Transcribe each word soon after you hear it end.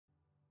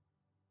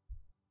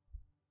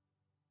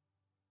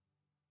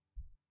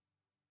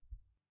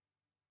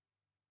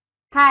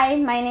Hi,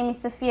 my name is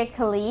Safiya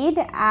Khalid.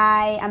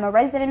 I am a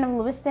resident of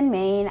Lewiston,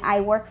 Maine.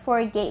 I work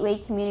for Gateway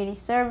Community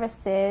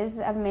Services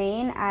of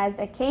Maine as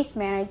a case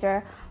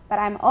manager, but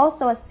I'm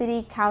also a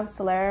city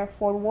councilor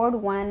for Ward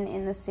 1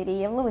 in the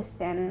city of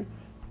Lewiston.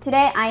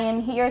 Today I am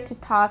here to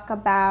talk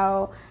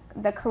about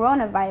the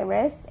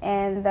coronavirus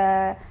and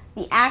the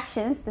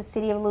actions the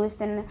city of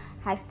Lewiston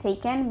has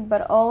taken,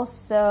 but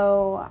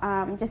also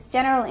just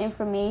general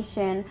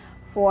information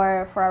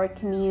for our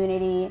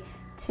community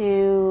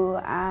to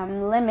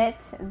limit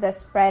the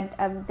spread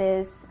of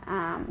this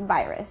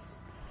virus.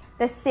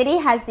 The city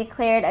has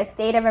declared a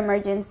state of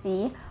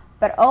emergency,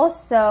 but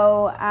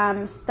also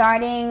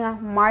starting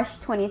March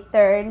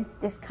 23rd,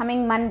 this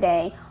coming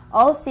Monday,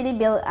 all city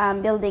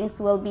buildings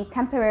will be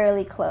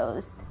temporarily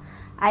closed.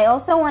 I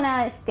also want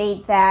to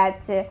state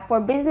that for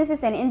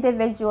businesses and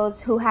individuals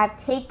who have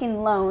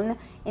taken loan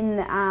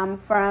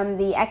from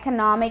the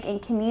Economic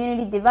and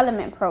Community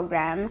Development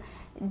Program,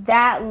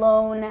 that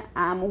loan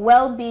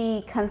will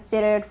be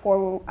considered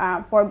for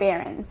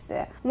forbearance.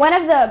 One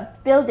of the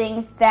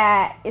buildings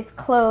that is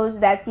closed,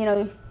 that's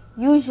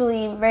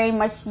usually very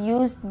much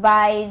used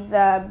by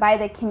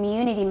the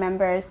community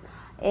members,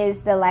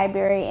 is the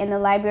library, and the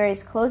library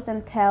is closed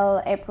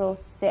until April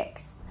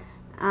 6th.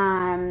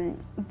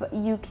 But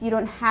you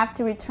don't have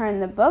to return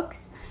the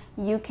books.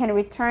 You can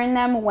return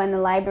them when the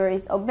library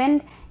is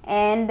opened,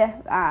 and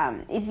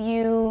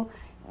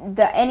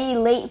any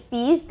late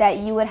fees that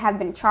you would have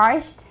been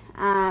charged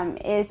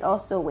is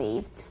also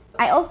waived.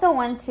 I also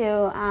want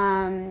to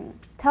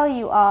tell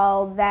you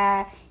all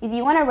that if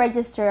you want to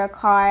register a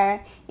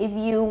car, if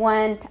you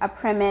want a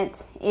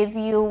permit, if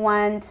you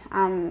want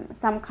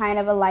some kind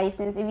of a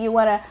license, if you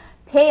want to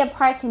pay a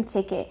parking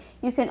ticket,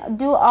 you can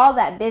do all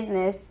that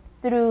business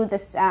through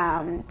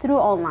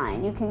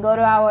online. You can go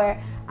to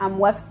our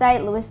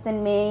website,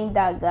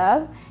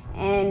 lewistonmaine.gov,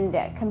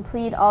 and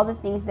complete all the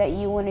things that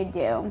you want to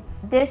do.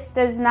 This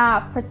does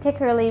not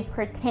particularly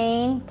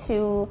pertain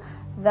to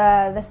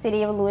the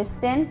city of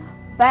Lewiston,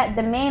 but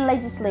the Maine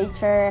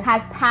legislature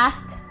has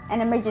passed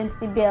an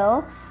emergency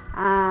bill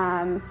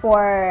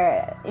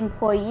for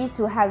employees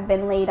who have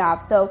been laid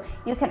off. So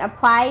you can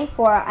apply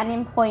for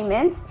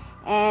unemployment,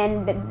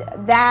 and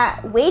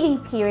that waiting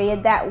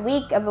period, that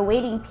week of a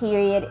waiting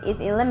period, is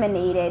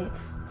eliminated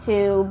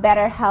to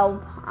better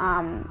help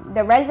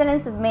the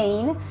residents of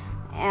Maine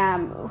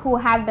who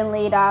have been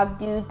laid off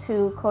due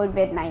to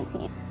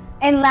COVID-19.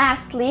 And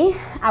lastly,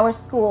 our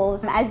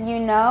schools. As you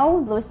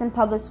know, Lewiston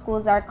Public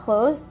Schools are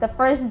closed. The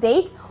first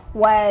date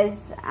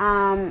was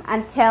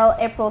until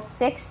April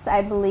 6th,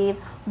 I believe,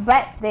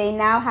 but they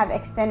now have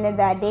extended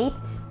that date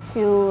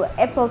to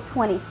April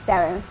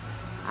 27th.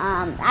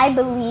 I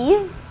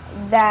believe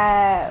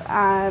that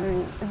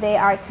they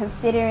are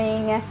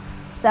considering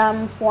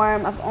some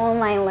form of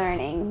online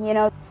learning.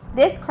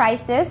 This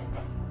crisis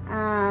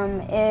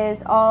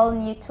is all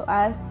new to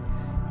us,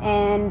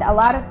 and a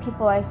lot of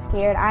people are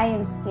scared. I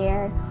am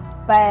scared,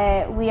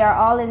 but we are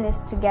all in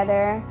this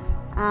together.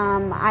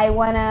 I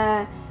want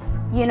to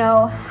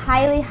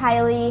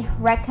highly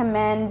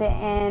recommend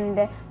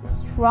and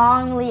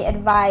strongly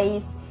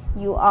advise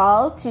you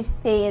all to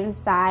stay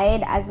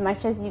inside as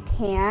much as you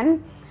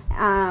can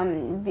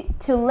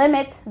to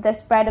limit the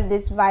spread of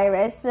this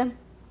virus.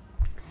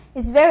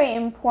 It's very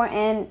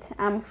important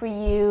for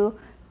you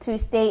to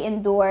stay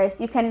indoors.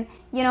 You can,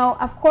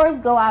 of course,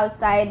 go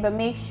outside, but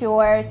make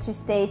sure to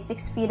stay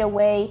 6 feet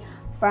away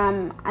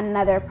from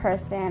another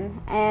person.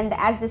 And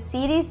as the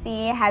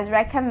CDC has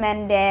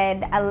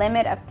recommended a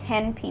limit of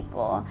 10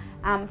 people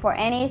for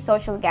any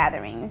social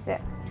gatherings.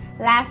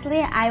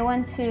 Lastly, I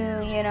want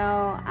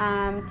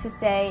to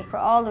say for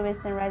all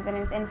Lewiston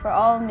residents and for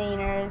all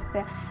Mainers,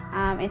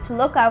 and to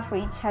look out for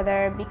each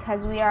other,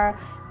 because we are,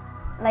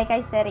 like I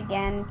said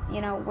again,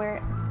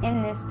 we're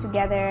in this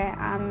together,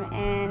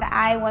 and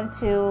I want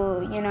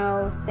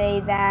to say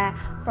that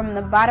from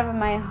the bottom of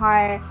my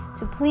heart,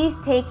 to please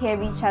take care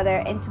of each other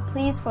and to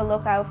please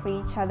look out for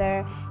each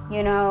other,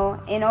 in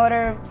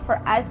order for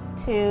us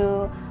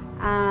to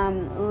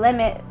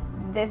limit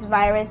this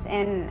virus.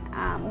 And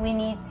we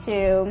need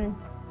to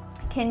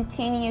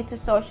continue to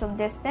social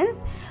distance.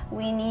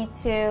 We need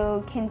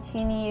to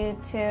continue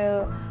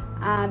to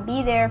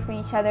be there for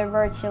each other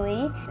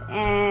virtually.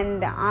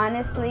 And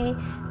honestly,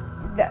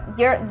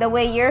 the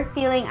way you're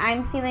feeling,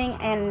 I'm feeling,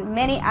 and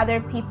many other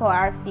people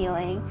are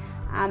feeling,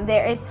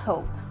 there is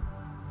hope.